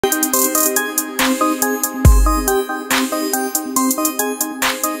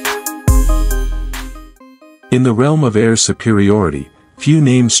In the realm of air superiority, few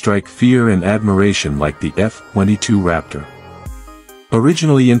names strike fear and admiration like the F-22 Raptor.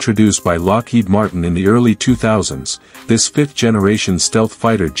 Originally introduced by Lockheed Martin in the early 2000s, this fifth-generation stealth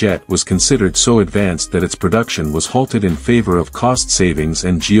fighter jet was considered so advanced that its production was halted in favor of cost savings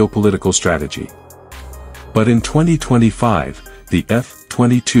and geopolitical strategy. But in 2025, the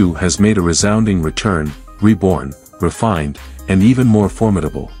F-22 has made a resounding return, reborn, refined, and even more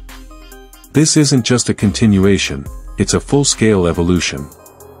formidable. This isn't just a continuation, it's a full-scale evolution.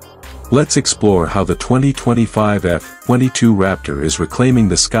 Let's explore how the 2025 F-22 Raptor is reclaiming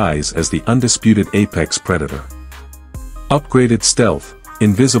the skies as the undisputed apex predator. Upgraded stealth,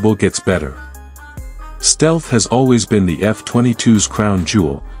 invisible gets better. Stealth has always been the F-22's crown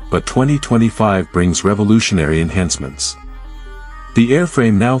jewel, but 2025 brings revolutionary enhancements. The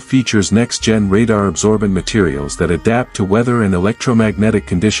airframe now features next-gen radar-absorbent materials that adapt to weather and electromagnetic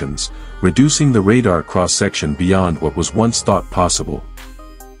conditions, reducing the radar cross-section beyond what was once thought possible.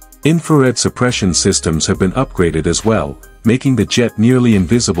 Infrared suppression systems have been upgraded as well, making the jet nearly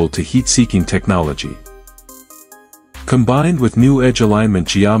invisible to heat-seeking technology. Combined with new edge alignment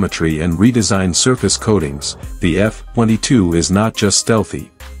geometry and redesigned surface coatings, the F-22 is not just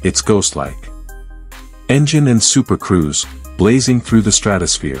stealthy, it's ghost-like. Engine and supercruise, blazing through the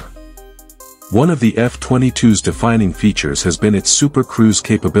stratosphere. One of the F-22's defining features has been its supercruise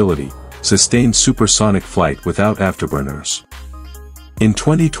capability, sustained supersonic flight without afterburners. In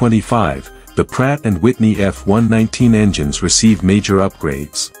 2025, the Pratt & Whitney F-119 engines receive major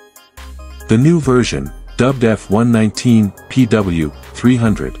upgrades. The new version, dubbed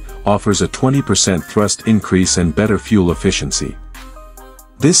F-119PW300, offers a 20% thrust increase and better fuel efficiency.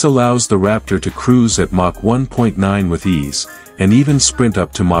 This allows the Raptor to cruise at Mach 1.9 with ease, and even sprint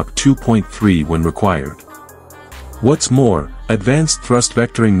up to Mach 2.3 when required. What's more, advanced thrust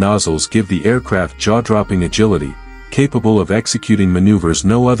vectoring nozzles give the aircraft jaw-dropping agility, capable of executing maneuvers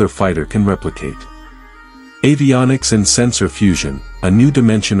no other fighter can replicate. Avionics and sensor fusion, a new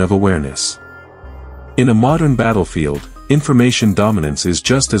dimension of awareness. In a modern battlefield, information dominance is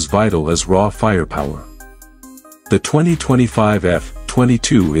just as vital as raw firepower. The 2025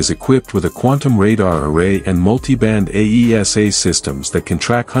 F-22 is equipped with a quantum radar array and multi-band AESA systems that can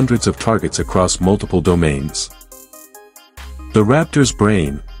track hundreds of targets across multiple domains. The Raptor's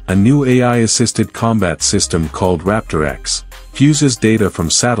brain, a new AI-assisted combat system called Raptor X, fuses data from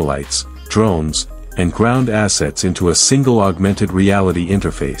satellites, drones, and ground assets into a single augmented reality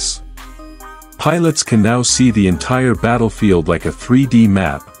interface. Pilots can now see the entire battlefield like a 3D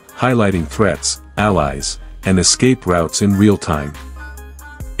map, highlighting threats, allies, and escape routes in real time.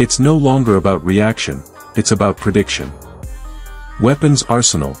 It's no longer about reaction, it's about prediction. Weapons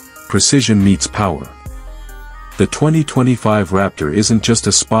arsenal, precision meets power. The 2025 Raptor isn't just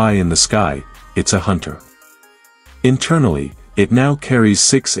a spy in the sky, it's a hunter. Internally, it now carries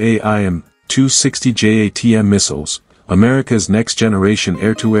 6 AIM-260J ATM missiles, America's next-generation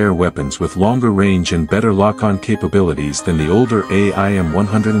air-to-air weapons with longer range and better lock-on capabilities than the older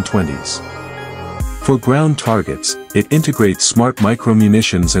AIM-120s. For ground targets, it integrates smart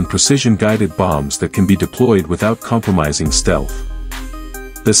micro-munitions and precision-guided bombs that can be deployed without compromising stealth.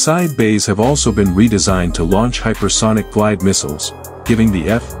 The side bays have also been redesigned to launch hypersonic glide missiles, giving the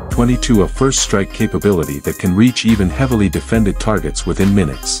F-22 a first-strike capability that can reach even heavily defended targets within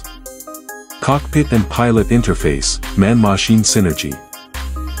minutes. Cockpit and pilot interface, man-machine synergy.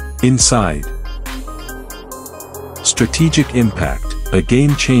 Inside. Strategic impact, a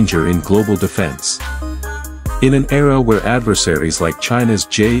game-changer in global defense. In an era where adversaries like China's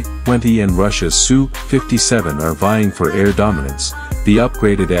J-20 and Russia's Su-57 are vying for air dominance, the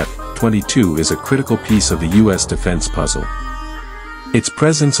upgraded F-22 is a critical piece of the U.S. defense puzzle. Its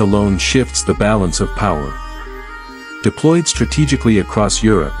presence alone shifts the balance of power. Deployed strategically across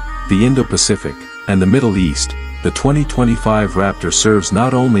Europe, the Indo-Pacific, and the Middle East, the 2025 Raptor serves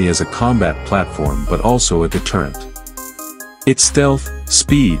not only as a combat platform but also a deterrent. Its stealth,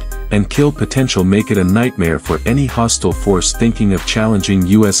 speed, and kill potential make it a nightmare for any hostile force thinking of challenging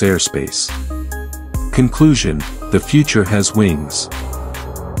U.S. airspace. Conclusion: the future has wings.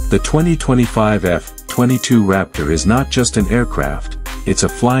 The 2025 F-22 Raptor is not just an aircraft, it's a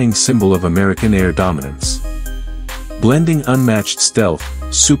flying symbol of American air dominance. Blending unmatched stealth,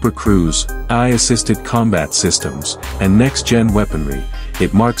 supercruise, AI-assisted combat systems, and next-gen weaponry,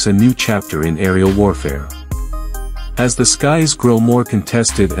 it marks a new chapter in aerial warfare. As the skies grow more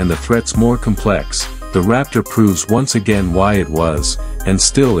contested and the threats more complex, the Raptor proves once again why it was, and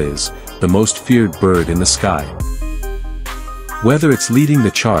still is, the most feared bird in the sky. Whether it's leading the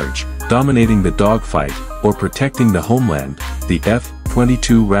charge, dominating the dogfight, or protecting the homeland, the F-22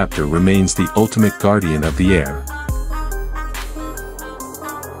 F-22 Raptor remains the ultimate guardian of the air.